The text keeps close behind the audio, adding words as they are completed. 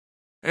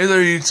Hey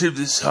there, YouTube.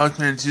 This is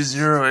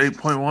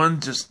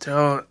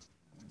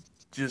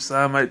Hawkman208.1.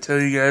 I might tell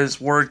you guys,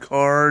 work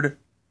hard.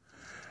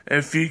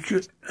 If you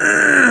could,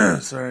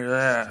 sorry,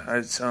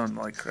 I sound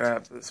like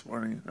crap this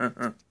morning.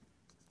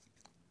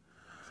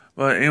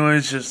 But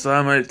anyways,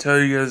 I might tell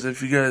you guys,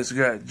 if you guys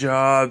got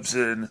jobs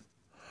and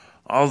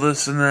all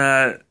this and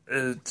that,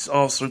 it's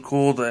also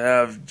cool to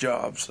have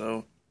jobs.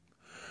 So,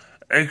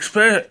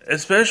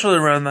 especially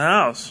around the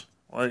house,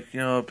 like,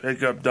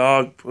 pick up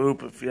dog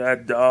poop if you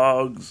had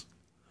dogs.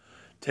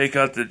 Take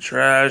out the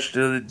trash,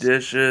 do the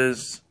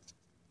dishes.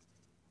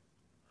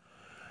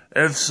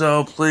 If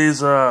so,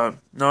 please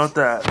note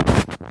that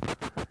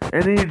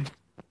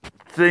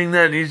anything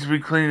that needs to be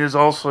cleaned is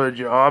also a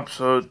job,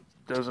 so it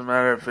doesn't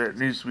matter if it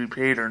needs to be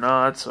paid or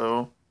not.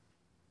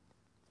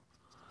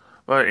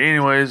 But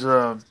anyways,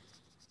 you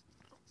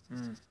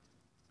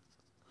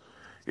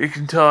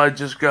can tell I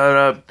just got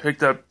up,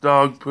 picked up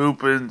dog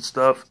poop and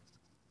stuff,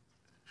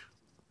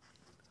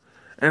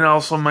 and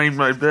also made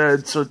my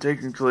bed. So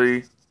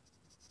technically.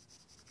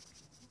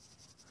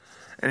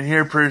 And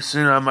here pretty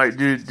soon I might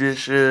do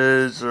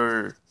dishes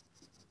or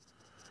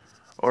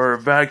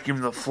vacuum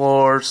the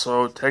floor.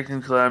 So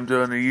technically I'm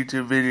doing a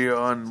YouTube video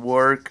on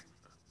work.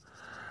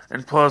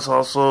 And plus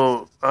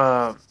also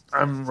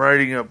I'm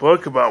writing a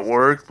book about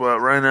work,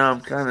 but right now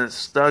I'm kind of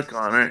stuck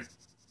on it.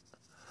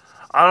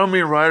 I don't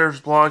mean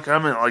writer's block, I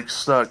mean like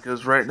stuck,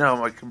 because right now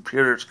my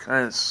computer's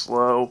kind of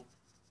slow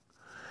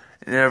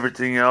and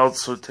everything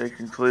else, so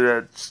technically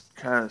that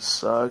kind of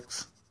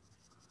sucks.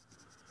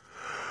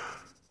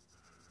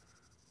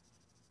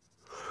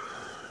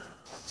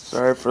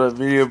 Sorry for the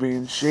video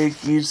being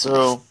shaky,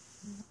 and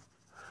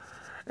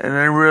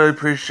I really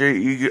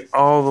appreciate you,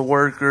 all the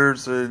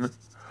workers and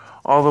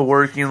all the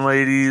working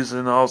ladies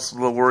and also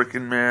the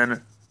working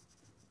men.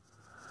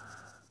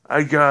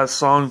 I got a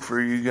song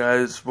for you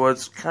guys, but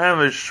it's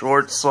kind of a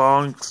short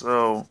song,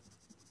 so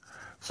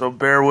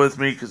bear with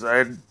me, because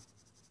I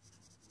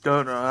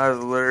don't know how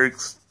the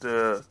lyrics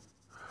to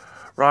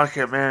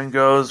Rocket Man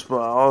goes,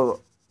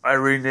 but I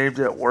renamed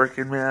it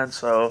Working Man,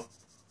 so...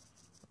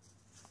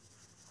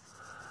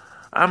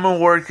 I'm a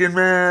working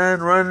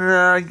man, running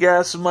out of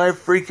gas in my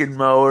freaking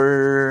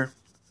mower.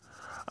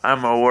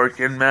 I'm a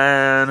working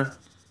man.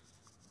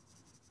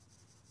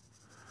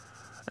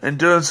 And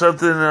doing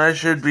something that I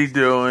should be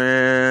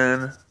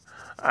doing.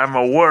 I'm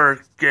a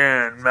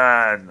working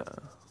man.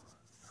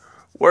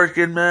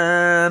 Working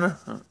man.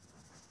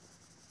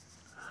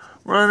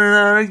 Running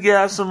out of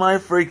gas in my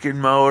freaking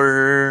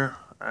mower.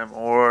 I'm a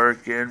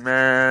working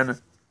man.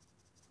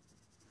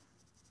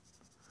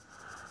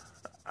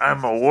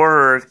 I'm a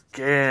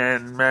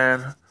working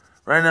man.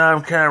 Right now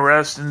I'm kind of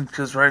resting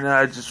because right now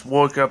I just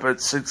woke up at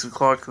 6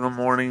 o'clock in the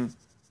morning.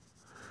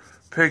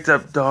 Picked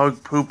up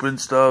dog poop and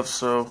stuff,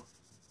 so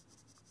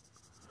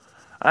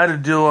I had to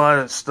do a lot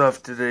of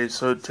stuff today.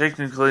 So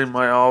technically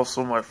my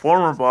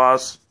former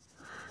boss,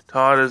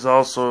 Todd, is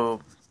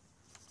also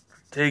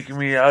taking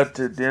me out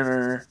to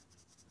dinner.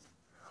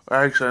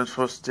 Actually, I'm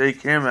supposed to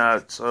take him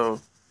out,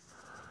 so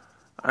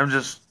I'm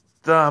just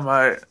dumb.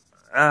 I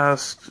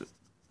asked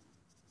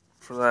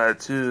for that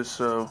too,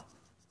 so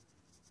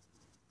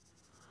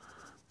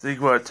think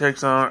about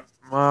text on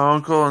my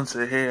uncle and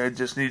say, hey, I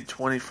just need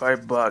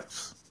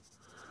 $25.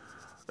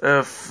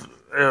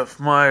 If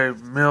my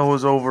meal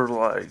was over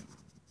like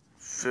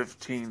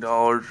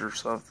 $15 or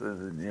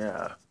something, then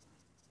yeah.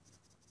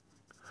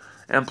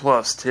 And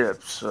plus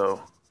tips,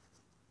 so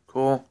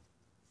cool.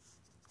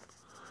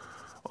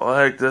 Well,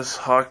 heck, this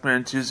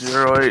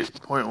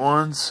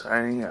Hawkman208.1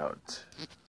 signing out.